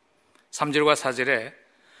말씀하세요. 3절과 4절에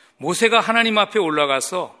모세가 하나님 앞에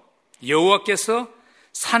올라가서 여호와께서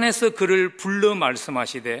산에서 그를 불러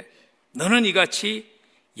말씀하시되 너는 이같이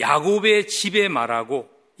야곱의 집에 말하고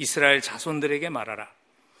이스라엘 자손들에게 말하라.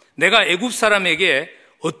 내가 애굽 사람에게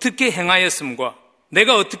어떻게 행하였음과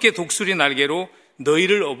내가 어떻게 독수리 날개로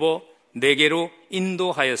너희를 업어 내게로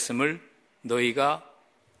인도하였음을 너희가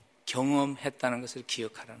경험했다는 것을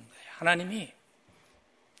기억하라는 거예요. 하나님이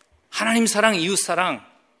하나님 사랑, 이웃 사랑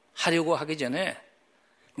하려고 하기 전에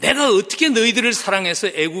내가 어떻게 너희들을 사랑해서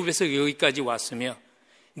애굽에서 여기까지 왔으며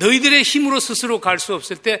너희들의 힘으로 스스로 갈 수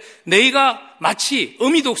없을 때 너희가 마치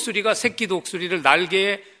어미 독수리가 새끼 독수리를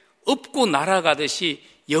날개에 업고 날아가듯이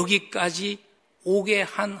여기까지 오게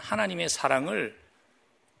한 하나님의 사랑을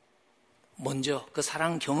먼저 그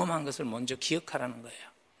사랑 경험한 것을 먼저 기억하라는 거예요.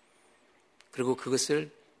 그리고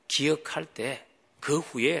그것을 기억할 때 그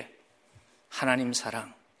후에 하나님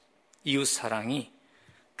사랑, 이웃 사랑이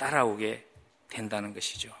따라오게 된다는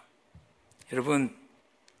것이죠. 여러분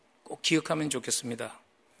꼭 기억하면 좋겠습니다.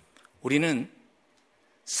 우리는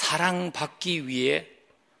사랑받기 위해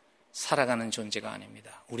살아가는 존재가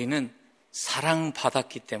아닙니다. 우리는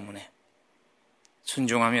사랑받았기 때문에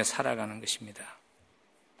순종하며 살아가는 것입니다.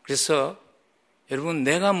 그래서 여러분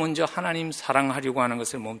내가 먼저 하나님 사랑하려고 하는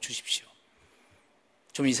것을 멈추십시오.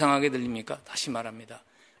 좀 이상하게 들립니까? 다시 말합니다.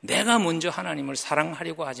 내가 먼저 하나님을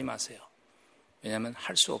사랑하려고 하지 마세요. 왜냐하면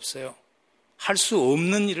할 수 없어요. 할 수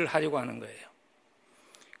없는 일을 하려고 하는 거예요.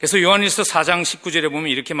 그래서 요한일서 4장 19절에 보면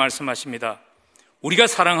이렇게 말씀하십니다. 우리가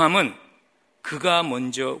사랑함은 그가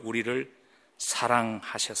먼저 우리를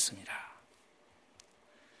사랑하셨습니다.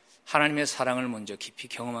 하나님의 사랑을 먼저 깊이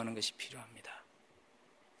경험하는 것이 필요합니다.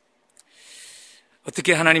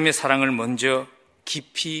 어떻게 하나님의 사랑을 먼저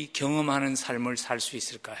깊이 경험하는 삶을 살 수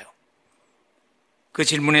있을까요? 그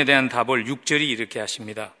질문에 대한 답을 6절이 이렇게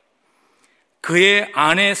하십니다. 그의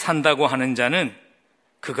안에 산다고 하는 자는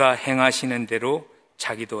그가 행하시는 대로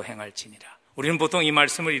자기도 행할지니라. 우리는 보통 이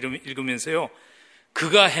말씀을 읽으면서요,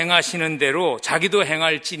 그가 행하시는 대로 자기도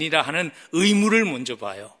행할지니라 하는 의무를 먼저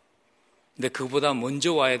봐요. 근데 그보다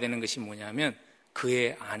먼저 와야 되는 것이 뭐냐면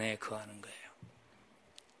그의 안에 거하는 거예요.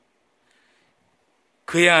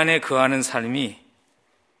 그의 안에 거하는 삶이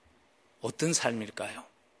어떤 삶일까요?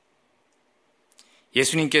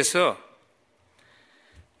 예수님께서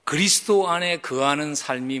그리스도 안에 거하는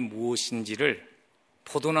삶이 무엇인지를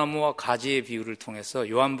포도나무와 가지의 비유를 통해서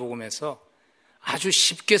요한복음에서 아주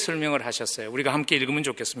쉽게 설명을 하셨어요. 우리가 함께 읽으면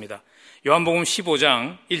좋겠습니다. 요한복음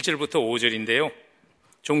 15장 1절부터 5절인데요.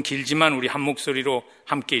 좀 길지만 우리 한 목소리로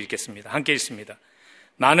함께 읽겠습니다. 함께 읽습니다.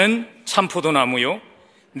 나는 참 포도나무요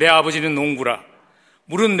내 아버지는 농부라.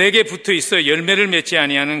 물은 내게 붙어 있어 열매를 맺지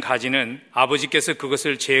아니하는 가지는 아버지께서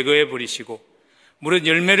그것을 제거해 버리시고 물은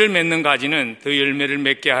열매를 맺는 가지는 더 열매를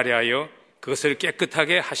맺게 하려 하여 그것을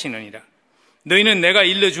깨끗하게 하시느니라. 너희는 내가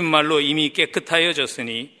일러준 말로 이미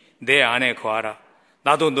깨끗하여졌으니 내 안에 거하라.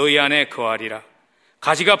 나도 너희 안에 거하리라.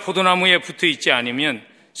 가지가 포도나무에 붙어 있지 않으면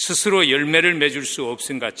스스로 열매를 맺을 수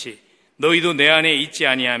없음 같이 너희도 내 안에 있지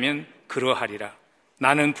아니하면 그러하리라.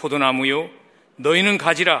 나는 포도나무요 너희는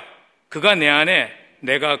가지라. 그가 내 안에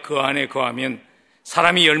내가 그 안에 거하면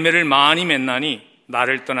사람이 열매를 많이 맺나니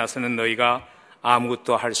나를 떠나서는 너희가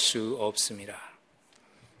아무것도 할 수 없습니다.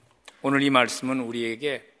 오늘 이 말씀은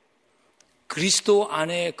우리에게 그리스도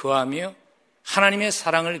안에 거하며 하나님의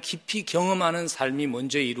사랑을 깊이 경험하는 삶이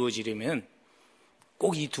먼저 이루어지려면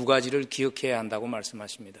꼭 이 두 가지를 기억해야 한다고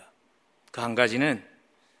말씀하십니다. 그 한 가지는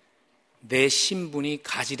내 신분이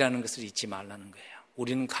가지라는 것을 잊지 말라는 거예요.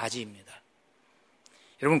 우리는 가지입니다.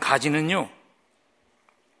 여러분, 가지는요,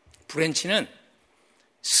 브랜치는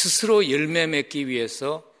스스로 열매 맺기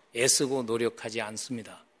위해서 애쓰고 노력하지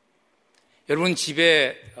않습니다. 여러분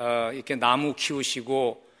집에 이렇게 나무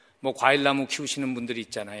키우시고 뭐 과일나무 키우시는 분들이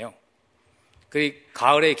있잖아요. 그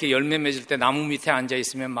가을에 이렇게 열매 맺을 때 나무 밑에 앉아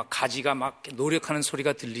있으면 막 가지가 막 노력하는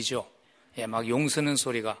소리가 들리죠. 예, 막 용서는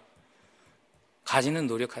소리가. 가지는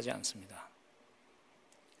노력하지 않습니다.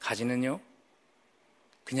 가지는요,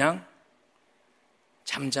 그냥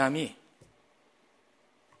잠잠히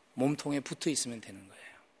몸통에 붙어 있으면 되는 거예요.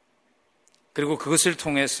 그리고 그것을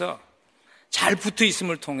통해서 잘 붙어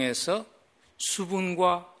있음을 통해서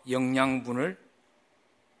수분과 영양분을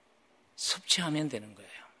섭취하면 되는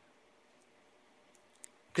거예요.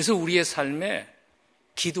 그래서 우리의 삶에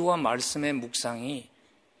기도와 말씀의 묵상이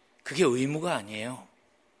그게 의무가 아니에요.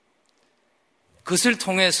 그것을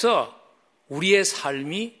통해서 우리의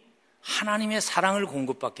삶이 하나님의 사랑을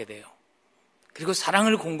공급받게 돼요. 그리고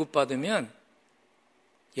사랑을 공급받으면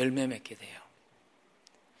열매 맺게 돼요.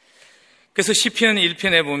 그래서 시편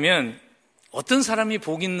 1편에 보면 어떤 사람이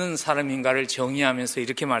복 있는 사람인가를 정의하면서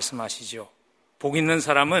이렇게 말씀하시죠. 복 있는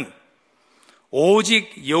사람은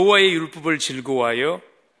오직 여호와의 율법을 즐거워하여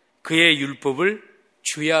그의 율법을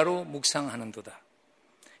주야로 묵상하는도다.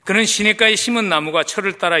 그는 시냇가에 심은 나무가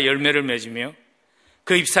철을 따라 열매를 맺으며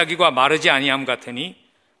그 잎사귀가 마르지 아니함 같으니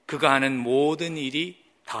그가 하는 모든 일이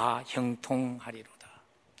다 형통하리로다.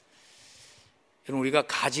 여러분, 우리가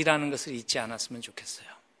가지라는 것을 잊지 않았으면 좋겠어요.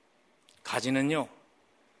 가지는요,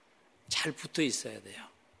 잘 붙어 있어야 돼요.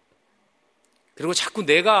 그리고 자꾸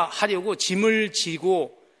내가 하려고 짐을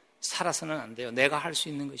지고 살아서는 안 돼요. 내가 할 수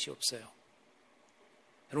있는 것이 없어요.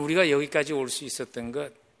 여러분, 우리가 여기까지 올 수 있었던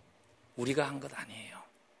것 우리가 한 것 아니에요.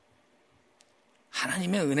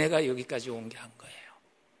 하나님의 은혜가 여기까지 온 게 한 거예요.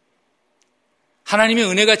 하나님의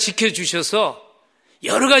은혜가 지켜주셔서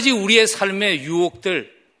여러 가지 우리의 삶의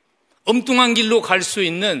유혹들, 엉뚱한 길로 갈 수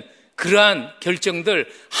있는 그러한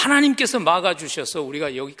결정들 하나님께서 막아주셔서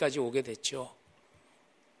우리가 여기까지 오게 됐죠.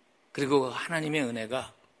 그리고 하나님의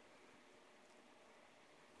은혜가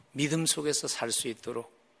믿음 속에서 살 수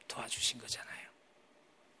있도록 도와주신 거잖아요.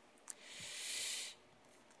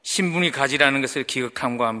 신분이 가지라는 것을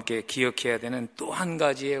기억함과 함께 기억해야 되는 또 한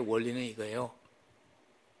가지의 원리는 이거예요.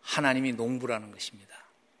 하나님이 농부라는 것입니다.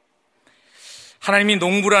 하나님이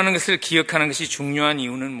농부라는 것을 기억하는 것이 중요한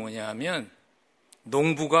이유는 뭐냐 하면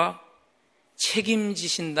농부가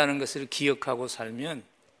책임지신다는 것을 기억하고 살면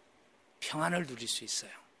평안을 누릴 수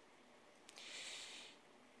있어요.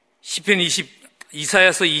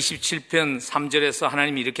 이사야서 27편 3절에서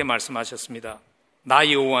하나님이 이렇게 말씀하셨습니다.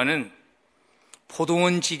 나 여호와는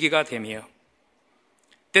포도원 지기가 되며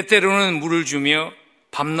때때로는 물을 주며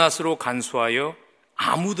밤낮으로 간수하여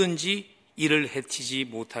아무든지 이를 해치지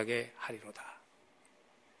못하게 하리로다.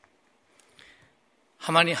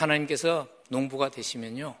 하나님께서 농부가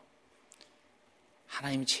되시면요,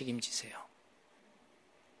 하나님이 책임지세요.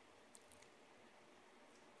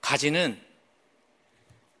 가지는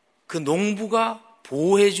그 농부가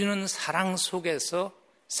보호해주는 사랑 속에서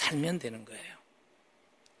살면 되는 거예요.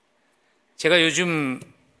 제가 요즘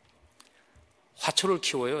화초를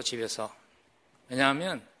키워요, 집에서.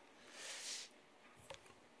 왜냐하면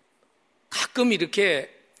가끔 이렇게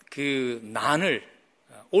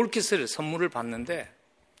올깃을 선물을 받는데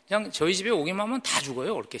그냥 저희 집에 오기만 하면 다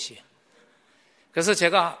죽어요, 올깃이. 그래서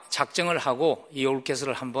제가 작정을 하고 이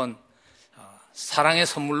올깃을 한번 사랑의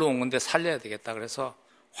선물로 온 건데 살려야 되겠다. 그래서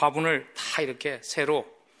화분을 다 이렇게 새로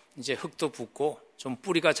이제 흙도 붓고 좀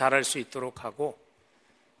뿌리가 자랄 수 있도록 하고,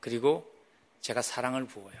 그리고 제가 사랑을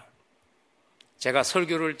부어요. 제가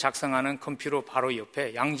설교를 작성하는 컴퓨터 바로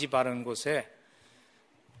옆에 양지 바른 곳에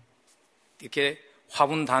이렇게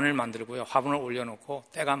화분단을 만들고요. 화분을 올려놓고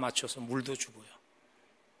때가 맞춰서 물도 주고요.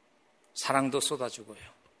 사랑도 쏟아주고요.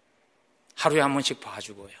 하루에 한 번씩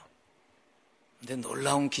봐주고요. 근데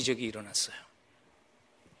놀라운 기적이 일어났어요.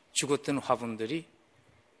 죽었던 화분들이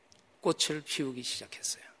꽃을 피우기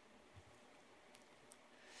시작했어요.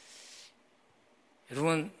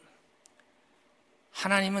 여러분,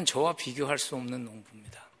 하나님은 저와 비교할 수 없는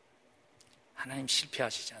농부입니다. 하나님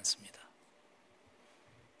실패하시지 않습니다.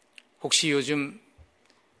 혹시 요즘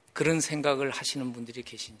그런 생각을 하시는 분들이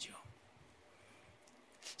계신지요?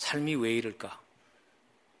 삶이 왜 이럴까?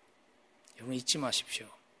 여러분, 잊지 마십시오.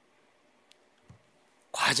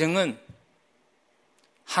 과정은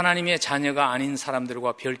하나님의 자녀가 아닌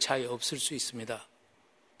사람들과 별 차이 없을 수 있습니다.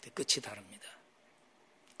 근데 끝이 다릅니다.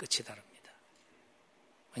 끝이 다릅니다.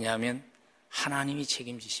 왜냐하면 하나님이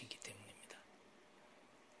책임지시기 때문입니다.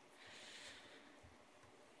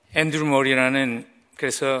 앤드루 머리라는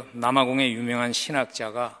그래서 남아공의 유명한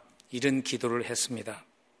신학자가 이런 기도를 했습니다.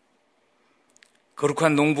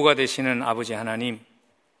 거룩한 농부가 되시는 아버지 하나님,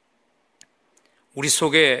 우리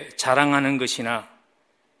속에 자랑하는 것이나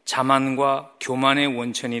자만과 교만의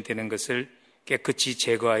원천이 되는 것을 깨끗이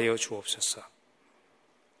제거하여 주옵소서.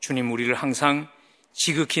 주님, 우리를 항상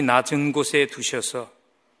지극히 낮은 곳에 두셔서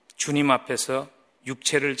주님 앞에서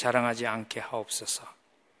육체를 자랑하지 않게 하옵소서.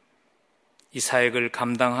 이 사역을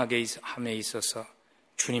감당하게 함에 있어서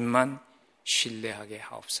주님만 신뢰하게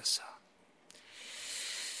하옵소서.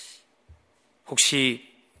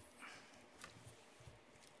 혹시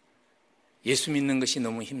예수 믿는 것이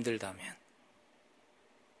너무 힘들다면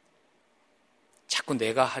자꾸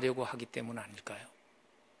내가 하려고 하기 때문 아닐까요?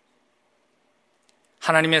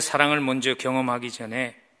 하나님의 사랑을 먼저 경험하기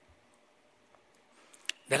전에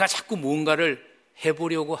내가 자꾸 무언가를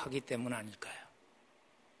해보려고 하기 때문 아닐까요?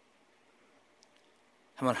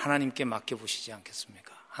 한번 하나님께 맡겨보시지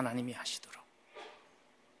않겠습니까? 하나님이 하시도록.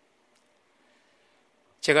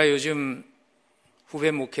 제가 요즘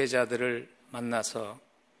후배 목회자들을 만나서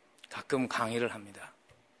가끔 강의를 합니다.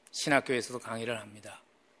 신학교에서도 강의를 합니다.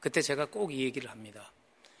 그때 제가 꼭 이 얘기를 합니다.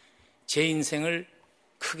 제 인생을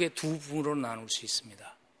크게 두 부분으로 나눌 수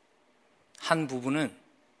있습니다. 한 부분은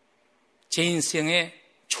제 인생의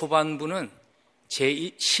초반부는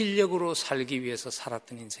제 실력으로 살기 위해서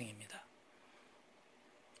살았던 인생입니다.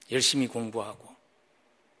 열심히 공부하고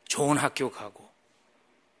좋은 학교 가고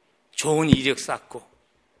좋은 이력 쌓고,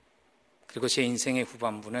 그리고 제 인생의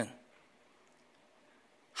후반부는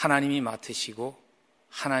하나님이 맡으시고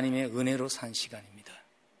하나님의 은혜로 산 시간입니다.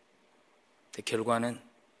 근데 결과는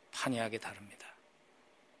판이하게 다릅니다.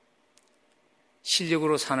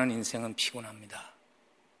 실력으로 사는 인생은 피곤합니다.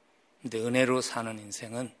 근데 은혜로 사는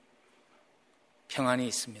인생은 평안이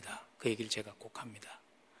있습니다. 그 얘기를 제가 꼭 합니다.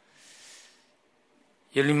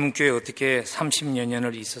 열린문교회에 어떻게 30여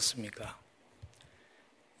년을 있었습니까?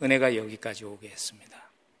 은혜가 여기까지 오게 했습니다.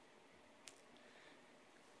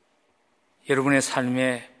 여러분의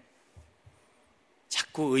삶에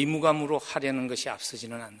자꾸 의무감으로 하려는 것이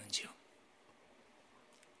앞서지는 않는지요?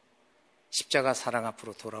 십자가 사랑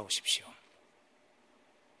앞으로 돌아오십시오.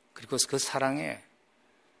 그리고 그 사랑에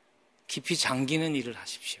깊이 잠기는 일을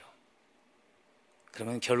하십시오.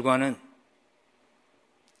 그러면 결과는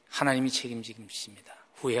하나님이 책임지십니다.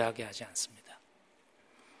 후회하게 하지 않습니다.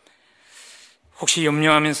 혹시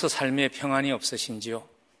염려하면서 삶에 평안이 없으신지요?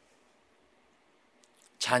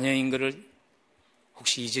 자녀인 것을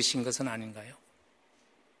혹시 잊으신 것은 아닌가요?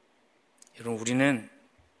 여러분, 우리는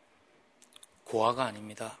고아가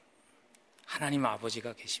아닙니다. 하나님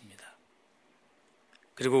아버지가 계십니다.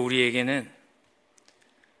 그리고 우리에게는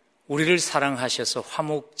우리를 사랑하셔서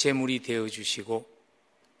화목제물이 되어주시고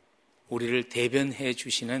우리를 대변해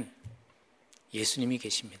주시는 예수님이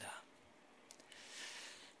계십니다.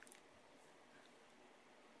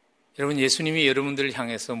 여러분, 예수님이 여러분들을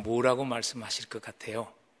향해서 뭐라고 말씀하실 것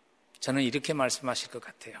같아요? 저는 이렇게 말씀하실 것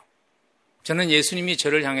같아요. 저는 예수님이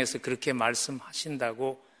저를 향해서 그렇게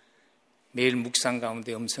말씀하신다고 매일 묵상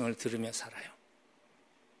가운데 음성을 들으며 살아요.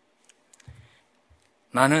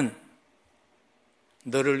 나는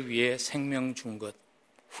너를 위해 생명 준 것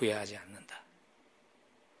후회하지 않는다.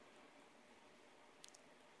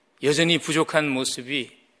 여전히 부족한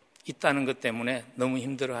모습이 있다는 것 때문에 너무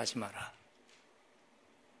힘들어하지 마라.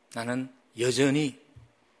 나는 여전히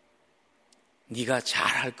네가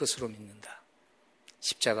잘할 것으로 믿는다.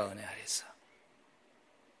 십자가 은혜 아래서.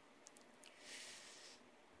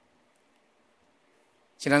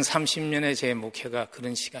 지난 30년의 제 목회가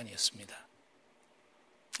그런 시간이었습니다.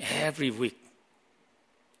 Every week.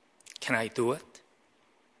 Can I do it?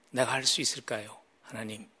 내가 할 수 있을까요?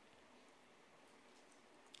 하나님.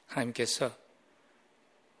 하나님께서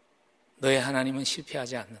너의 하나님은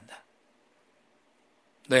실패하지 않는다.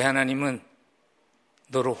 너의 하나님은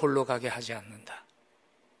너로 홀로 가게 하지 않는다.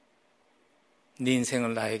 네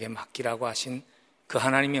인생을 나에게 맡기라고 하신 그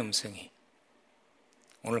하나님의 음성이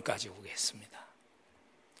오늘까지 오게 했습니다.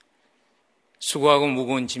 수고하고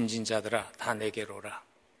무거운 짐진 자들아 다 내게로 오라.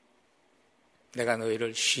 내가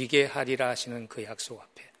너희를 쉬게 하리라 하시는 그 약속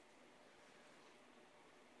앞에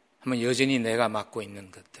한번 여전히 내가 맡고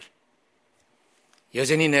있는 것들,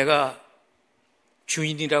 여전히 내가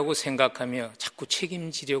주인이라고 생각하며 자꾸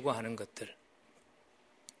책임지려고 하는 것들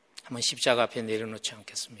한번 십자가 앞에 내려놓지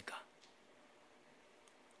않겠습니까?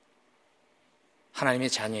 하나님의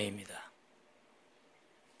자녀입니다.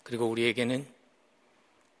 그리고 우리에게는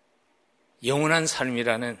영원한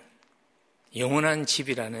삶이라는, 영원한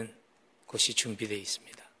집이라는 곳이 준비되어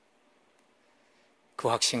있습니다. 그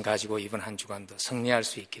확신 가지고 이번 한 주간도 승리할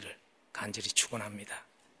수 있기를 간절히 축원합니다.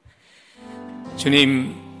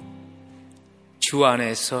 주님, 주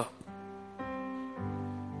안에서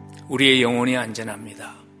우리의 영혼이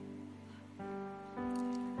안전합니다.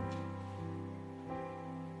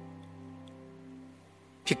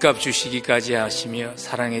 빚값 주시기까지 하시며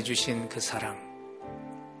사랑해 주신 그 사랑,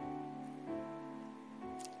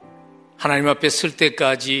 하나님 앞에 설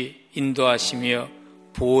때까지 인도하시며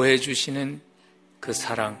보호해 주시는 그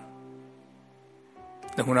사랑,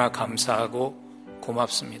 너무나 감사하고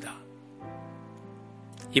고맙습니다.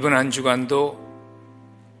 이번 한 주간도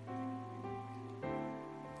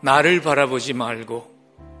나를 바라보지 말고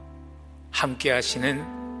함께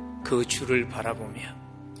하시는 그 주를 바라보며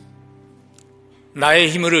나의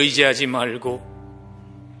힘을 의지하지 말고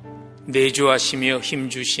내주하시며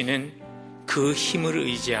힘주시는 그 힘을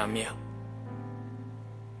의지하며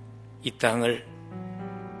이 땅을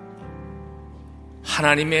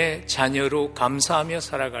하나님의 자녀로 감사하며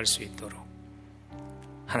살아갈 수 있도록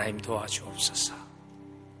하나님 도와주옵소서.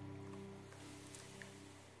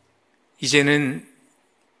 이제는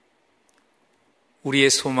우리의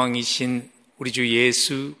소망이신 우리 주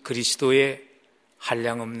예수 그리스도의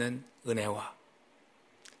한량없는 은혜와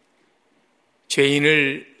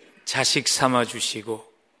죄인을 자식 삼아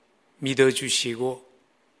주시고 믿어 주시고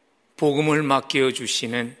복음을 맡겨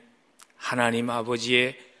주시는 하나님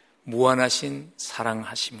아버지의 무한하신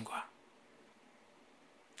사랑하심과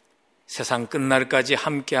세상 끝날까지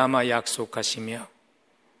함께하마 약속하시며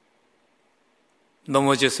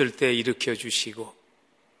넘어졌을 때 일으켜 주시고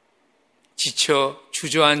지쳐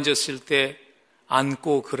주저앉았을 때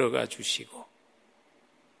안고 걸어가 주시고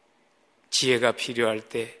지혜가 필요할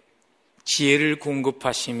때 지혜를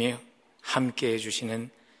공급하시며 함께해 주시는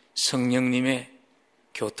성령님의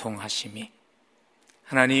교통하심이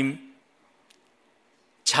하나님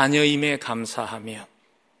자녀임에 감사하며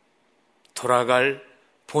돌아갈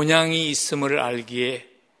본향이 있음을 알기에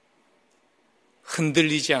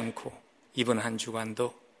흔들리지 않고 이번 한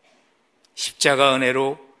주간도 십자가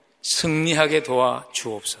은혜로 승리하게 도와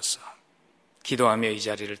주옵소서. 기도하며 이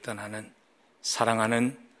자리를 떠나는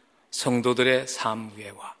사랑하는 성도들의 삶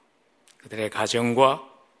위에와 그들의 가정과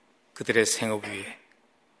그들의 생업 위에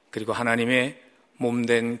그리고 하나님의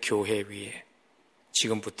몸된 교회 위에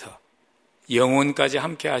지금부터 영혼까지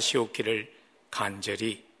함께 하시옵기를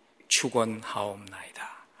간절히 축원하옵나이다.